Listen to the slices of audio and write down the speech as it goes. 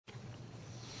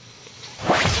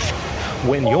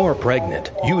When you're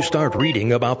pregnant, you start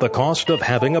reading about the cost of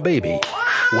having a baby.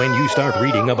 When you start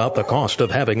reading about the cost of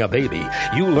having a baby,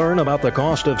 you learn about the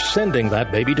cost of sending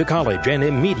that baby to college and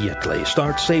immediately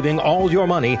start saving all your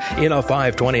money in a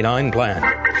 529 plan.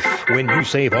 When you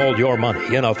save all your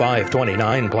money in a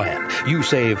 529 plan, you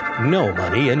save no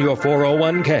money in your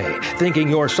 401k, thinking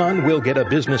your son will get a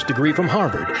business degree from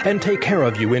Harvard and take care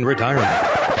of you in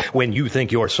retirement. When you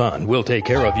think your son will take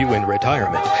care of you in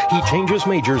retirement, he changes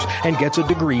majors and gets a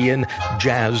degree in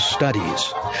jazz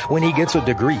studies. When he gets a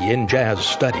degree in jazz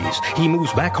studies, he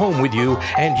moves back home with you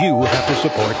and you have to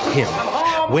support him.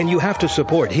 When you have to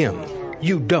support him,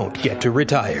 you don't get to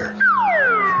retire.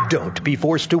 Don't be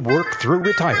forced to work through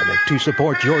retirement to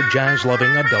support your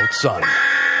jazz-loving adult son.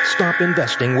 Stop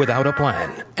investing without a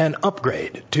plan and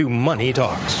upgrade to Money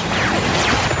Talks.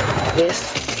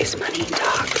 This is Money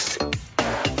Talks.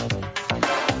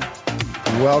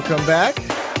 Welcome back.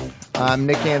 I'm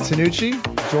Nick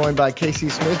Antonucci, joined by Casey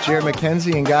Smith, Jared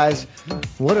McKenzie, and guys,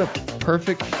 what a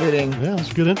perfect fitting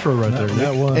it's a good intro right there.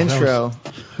 Intro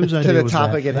whose to idea the was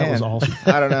topic that? at hand. That was awesome.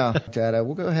 I don't know. Dad,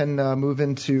 we'll go ahead and move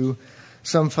into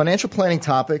some financial planning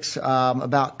topics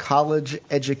about college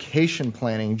education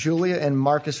planning. Julia and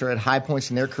Marcus are at high points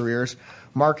in their careers.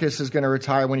 Marcus is going to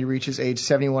retire when he reaches age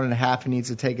 71 and a half and needs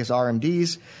to take his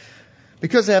RMDs.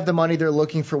 Because they have the money, they're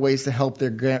looking for ways to help their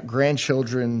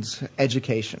grandchildren's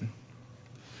education.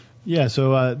 Yeah,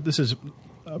 so this is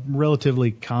a relatively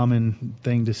common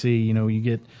thing to see. You know, you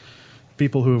get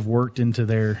people who have worked into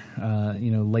their,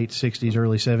 late 60s,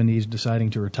 early 70s,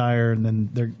 deciding to retire, and then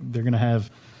they're going to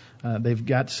have, they've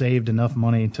got saved enough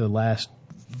money to last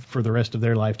for the rest of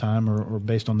their lifetime, or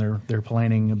based on their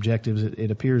planning objectives, it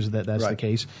appears that that's the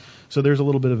case. So there's a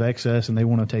little bit of excess, and they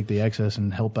want to take the excess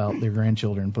and help out their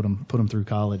grandchildren, put them through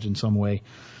college in some way.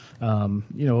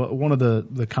 One of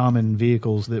the common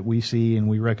vehicles that we see and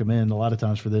we recommend a lot of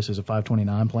times for this is a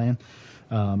 529 plan.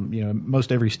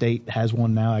 Most every state has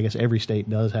one now. I guess every state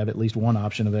does have at least one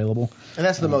option available. And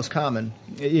that's the most common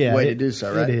way to do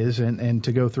so, right? It is, and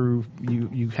to go through,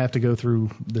 you have to go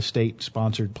through the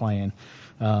state-sponsored plan.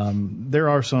 There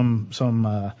are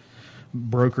some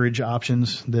brokerage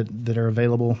options that are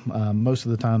available. Most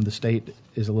of the time, the state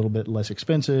is a little bit less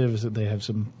expensive. They have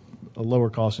some lower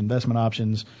cost investment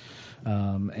options,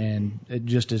 and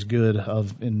just as good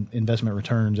of investment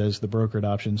returns as the brokered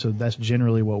option. So that's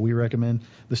generally what we recommend.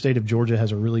 The state of Georgia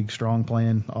has a really strong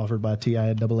plan offered by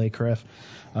TIAA-CREF,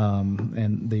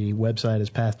 and the website is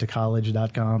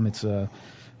pathtocollege.com.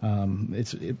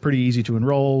 It's pretty easy to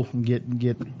enroll, get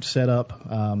set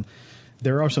up.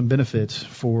 There are some benefits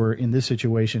for, in this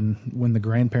situation, when the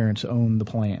grandparents own the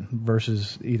plan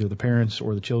versus either the parents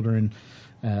or the children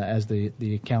as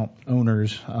the account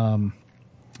owners.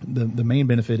 The main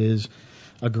benefit is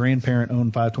a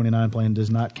grandparent-owned 529 plan does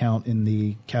not count in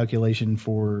the calculation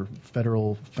for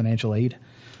federal financial aid.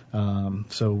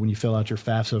 So when you fill out your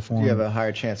FAFSA form, you have a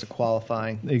higher chance of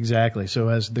qualifying. Exactly. So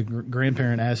as the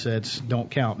grandparent assets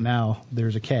don't count now,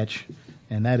 there's a catch,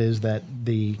 and that is that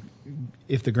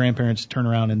if the grandparents turn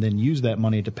around and then use that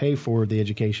money to pay for the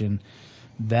education,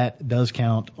 that does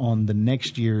count on the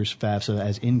next year's FAFSA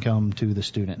as income to the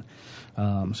student.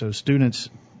 So students'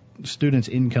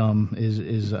 income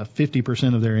is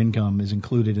 50% of their income is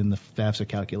included in the FAFSA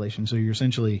calculation. So you're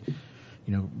essentially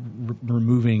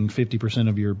removing 50%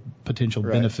 of your potential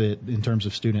benefit in terms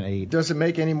of student aid. Does it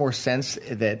make any more sense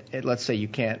that, let's say you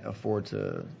can't afford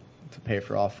to pay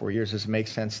for all 4 years, does it make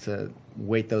sense to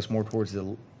weight those more towards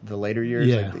the later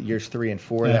years, like the years 3 and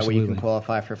 4? Absolutely. That way you can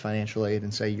qualify for financial aid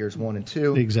and say years 1 and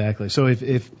 2. Exactly. So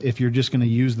if you're just going to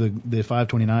use the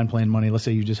 529 plan money, let's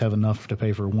say you just have enough to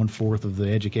pay for 1/4 of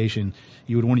the education,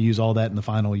 you would want to use all that in the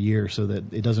final year so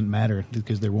that it doesn't matter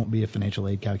because there won't be a financial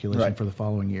aid calculation for the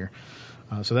following year.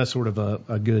 So that's sort of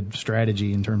a good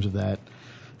strategy in terms of that.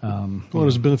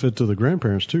 There's a benefit to the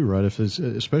grandparents too, right?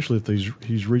 Especially if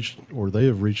he's reached or they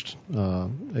have reached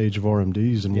age of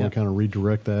RMDs and want to kind of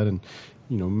redirect that and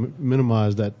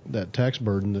minimize that tax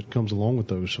burden that comes along with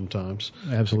those sometimes.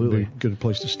 Absolutely, a good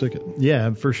place to stick it.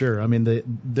 Yeah, for sure. I mean,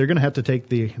 they're going to have to take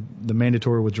the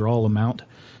mandatory withdrawal amount,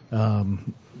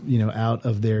 out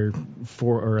of their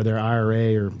their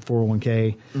IRA or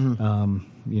 401k. Mm-hmm.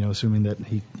 Assuming that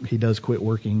he does quit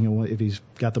working. If he's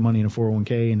got the money in a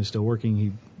 401k and is still working,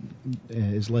 he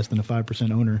is less than a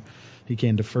 5% owner, he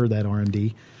can defer that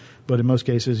RMD. But in most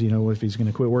cases, if he's going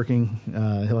to quit working,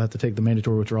 he'll have to take the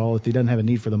mandatory withdrawal. If he doesn't have a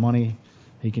need for the money,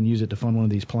 he can use it to fund one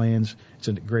of these plans. It's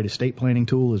a great estate planning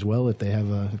tool as well if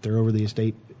they're over the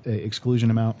estate exclusion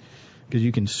amount, because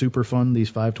you can super fund these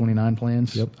 529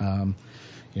 plans. Yep.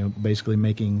 basically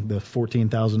making the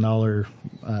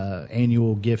 $14,000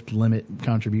 annual gift limit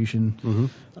contribution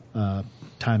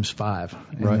times 5.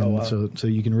 Right. And so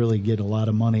you can really get a lot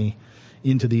of money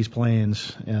into these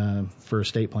plans for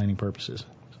estate planning purposes.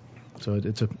 So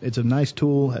it's a nice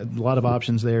tool, a lot of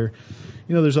options there.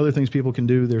 There's other things people can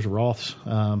do. There's Roths.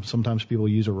 Sometimes people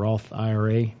use a Roth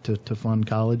IRA to fund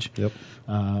college,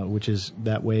 which is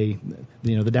that way.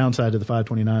 The downside to the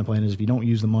 529 plan is if you don't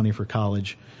use the money for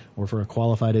college or for a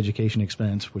qualified education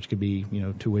expense, which could be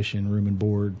tuition, room and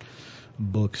board,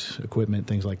 books, equipment,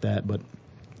 things like that. But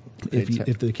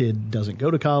if the kid doesn't go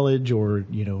to college or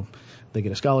they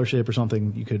get a scholarship or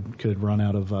something, you could run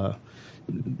out of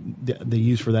the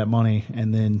use for that money,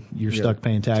 and then you're stuck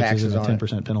paying taxes and a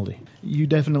 10% penalty. You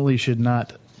definitely should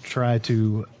not try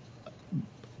to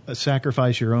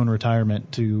sacrifice your own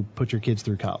retirement to put your kids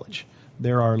through college.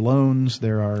 There are loans,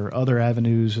 there are other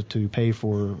avenues to pay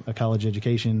for a college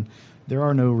education. There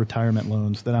are no retirement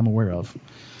loans that I'm aware of.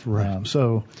 Right.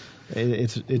 So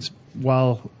it's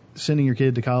while sending your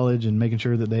kid to college and making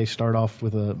sure that they start off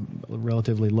with a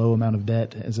relatively low amount of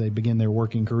debt as they begin their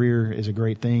working career is a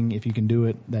great thing. If you can do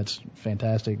it, that's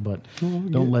fantastic. But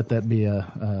don't let that be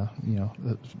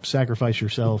sacrifice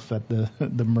yourself at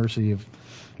the mercy of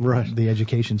the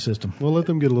education system. Well, let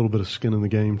them get a little bit of skin in the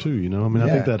game too. I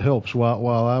think that helps.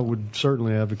 While I would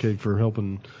certainly advocate for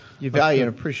helping. You value and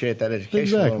appreciate that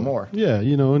education a little more. Yeah,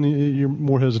 and you're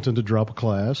more hesitant to drop a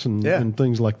class and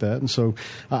things like that. And so,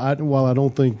 while I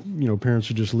don't think parents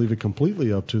should just leave it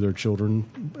completely up to their children,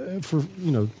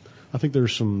 I think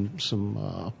there's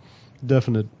some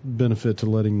definite benefit to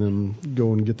letting them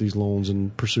go and get these loans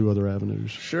and pursue other avenues.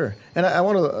 Sure. And I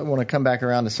want to come back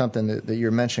around to something that you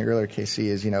were mentioning earlier, KC,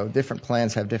 is different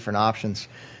plans have different options,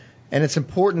 and it's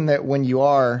important that when you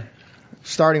are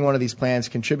starting one of these plans,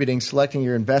 contributing, selecting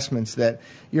your investments, that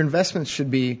your investments should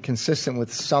be consistent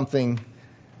with something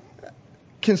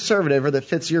conservative or that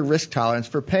fits your risk tolerance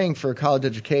for paying for a college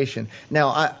education.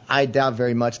 Now, I doubt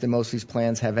very much that most of these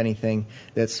plans have anything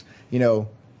that's,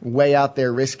 way out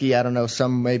there risky. I don't know.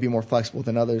 Some may be more flexible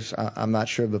than others. I'm not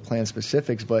sure of the plan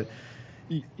specifics, but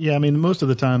yeah, most of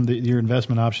the time your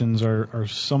investment options are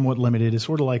somewhat limited. It's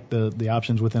sort of like the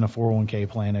options within a 401k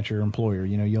plan at your employer.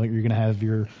 You're going to have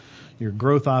your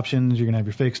growth options, you're going to have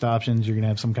your fixed options, you're going to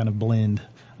have some kind of blend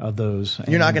of those.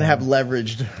 You're not going to have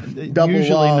leveraged double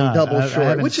long, double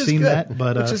short, which is good.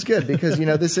 Which is good because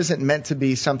this isn't meant to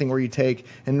be something where you take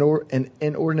an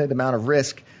inordinate amount of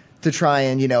risk to try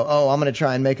and, I'm going to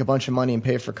try and make a bunch of money and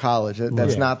pay for college.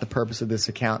 That's not the purpose of this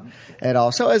account at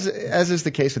all. So as is the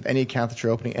case with any account that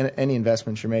you're opening, any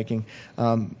investments you're making,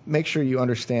 make sure you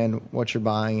understand what you're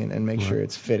buying and make sure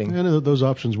it's fitting. And those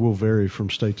options will vary from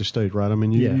state to state, right?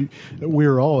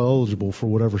 We're all eligible for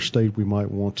whatever state we might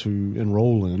want to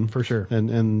enroll in. For sure.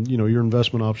 And your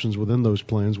investment options within those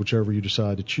plans, whichever you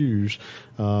decide to choose,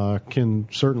 can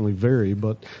certainly vary.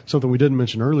 But something we didn't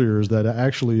mention earlier is that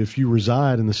actually if you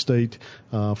reside in the state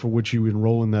for which you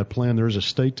enroll in that plan, there is a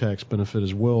state tax benefit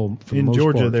as well. For in the most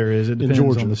Georgia, part. There is. It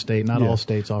depends on the state. Not all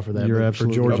states offer that. You're but for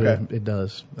Georgia, okay. It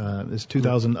does. It's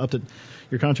 $2,000 up to.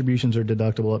 Your contributions are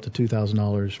deductible up to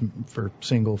 $2,000 for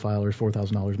single filers,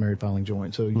 $4,000 married filing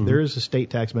joint. So there is a state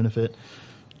tax benefit.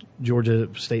 Georgia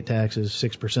state tax is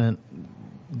 6%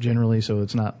 generally, so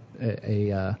it's not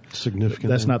a significant.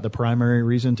 That's not the primary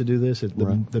reason to do this.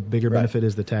 The bigger benefit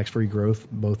is the tax-free growth,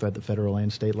 both at the federal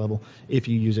and state level, if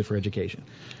you use it for education.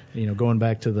 Going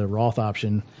back to the Roth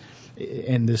option,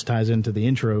 and this ties into the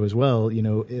intro as well.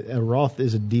 A Roth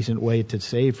is a decent way to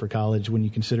save for college when you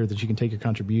consider that you can take your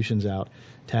contributions out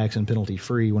tax and penalty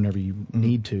free whenever you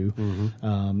need to,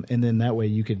 and then that way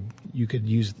you could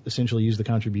essentially use the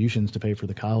contributions to pay for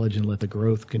the college and let the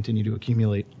growth continue to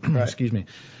accumulate. Excuse me,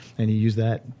 and you use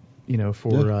that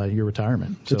for your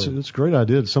retirement. So it's a great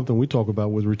idea. It's something we talk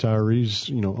about with retirees,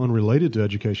 unrelated to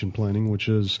education planning, which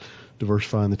is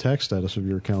diversifying the tax status of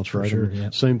your accounts, right? Sure,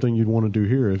 yeah. Same thing you'd want to do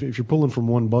here. If you're pulling from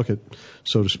one bucket,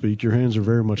 so to speak, your hands are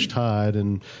very much tied,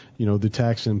 and the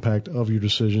tax impact of your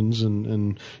decisions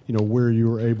and where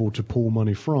you're able to pull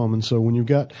money from. And so when you've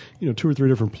got 2 or 3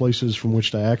 different places from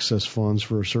which to access funds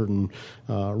for a certain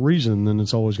reason, then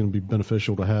it's always going to be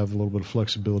beneficial to have a little bit of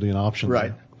flexibility and option.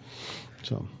 Right.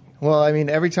 So. Well,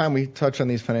 every time we touch on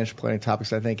these financial planning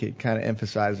topics, I think it kind of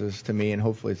emphasizes to me and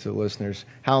hopefully to the listeners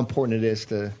how important it is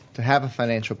to have a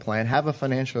financial plan, have a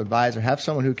financial advisor, have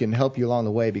someone who can help you along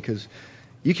the way, because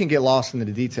you can get lost in the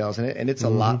details, and it's a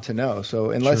lot to know. So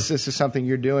unless this is something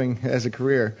you're doing as a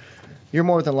career, you're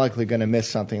more than likely going to miss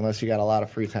something unless you got a lot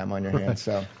of free time on your hands.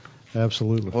 So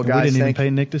absolutely. Well, guys, we didn't even pay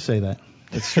Nick to say that.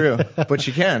 It's true, but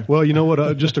you can. Well, you know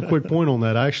what? Just a quick point on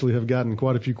that. I actually have gotten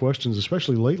quite a few questions,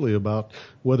 especially lately, about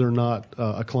whether or not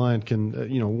a client can,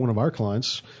 one of our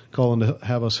clients calling to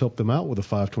have us help them out with a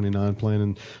 529 plan.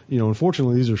 And,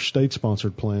 unfortunately, these are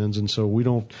state-sponsored plans, and so we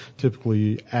don't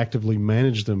typically actively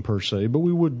manage them per se, but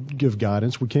we would give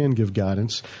guidance. We can give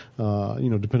guidance,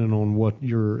 depending on what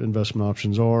your investment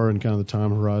options are and kind of the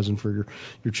time horizon for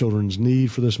your children's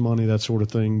need for this money, that sort of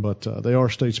thing. But they are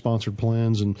state-sponsored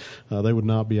plans, and they would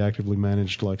not be actively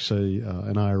managed like, say,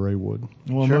 an IRA would.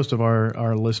 Well, sure. Most of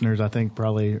our listeners, I think,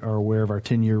 probably are aware of our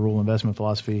 10-year rule investment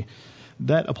philosophy.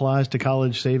 That applies to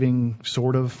college saving,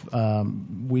 sort of.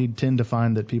 We tend to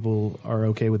find that people are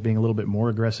okay with being a little bit more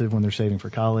aggressive when they're saving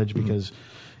for college because,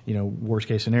 worst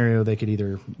case scenario, they could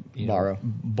either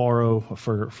borrow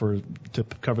to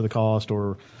cover the cost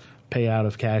or pay out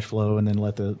of cash flow and then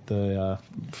let the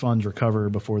funds recover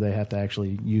before they have to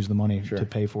actually use the money to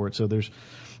pay for it. So there's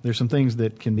some things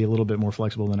that can be a little bit more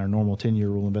flexible than our normal 10-year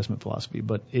rule investment philosophy,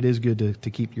 but it is good to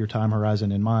keep your time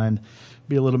horizon in mind,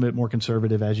 be a little bit more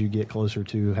conservative as you get closer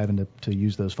to having to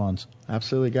use those funds.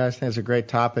 Absolutely, guys. I think it's a great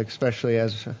topic, especially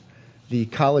as the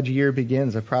college year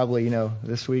begins. Probably,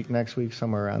 this week, next week,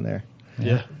 somewhere around there.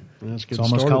 Yeah. It's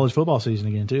almost college football season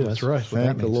again, too. That's right.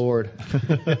 Thank the Lord.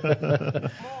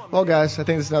 Well, guys, I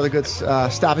think this is another good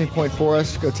stopping point for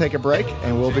us. Go take a break,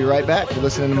 and we'll be right back. You're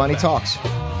listening to Money Talks.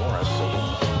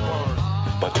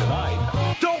 But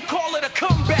tonight, don't call it a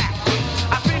comeback.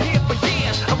 I've been here for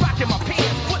years. I'm rocking my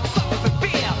pants, foot suckers and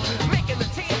beer, making the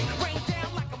tears rain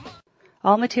down like a...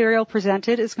 All material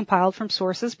presented is compiled from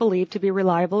sources believed to be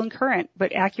reliable and current,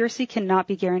 but accuracy cannot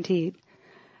be guaranteed.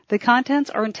 The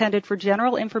contents are intended for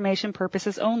general information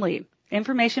purposes only.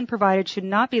 Information provided should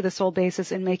not be the sole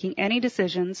basis in making any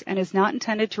decisions and is not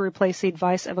intended to replace the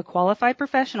advice of a qualified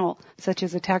professional, such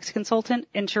as a tax consultant,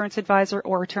 insurance advisor,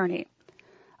 or attorney.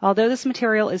 Although this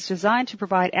material is designed to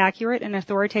provide accurate and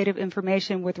authoritative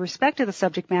information with respect to the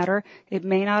subject matter, it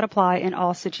may not apply in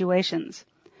all situations.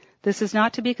 This is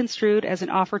not to be construed as an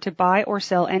offer to buy or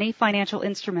sell any financial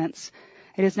instruments.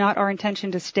 It is not our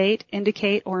intention to state,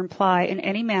 indicate, or imply in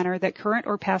any manner that current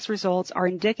or past results are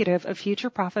indicative of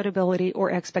future profitability or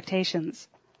expectations.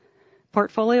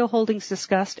 Portfolio holdings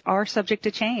discussed are subject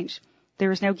to change.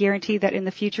 There is no guarantee that in the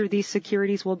future these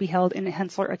securities will be held in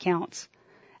Henssler accounts.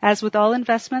 As with all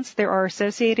investments, there are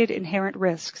associated inherent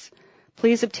risks.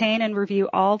 Please obtain and review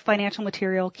all financial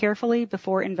material carefully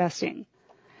before investing.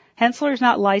 Henssler is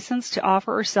not licensed to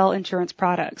offer or sell insurance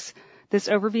products. This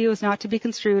overview is not to be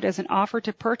construed as an offer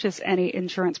to purchase any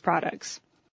insurance products.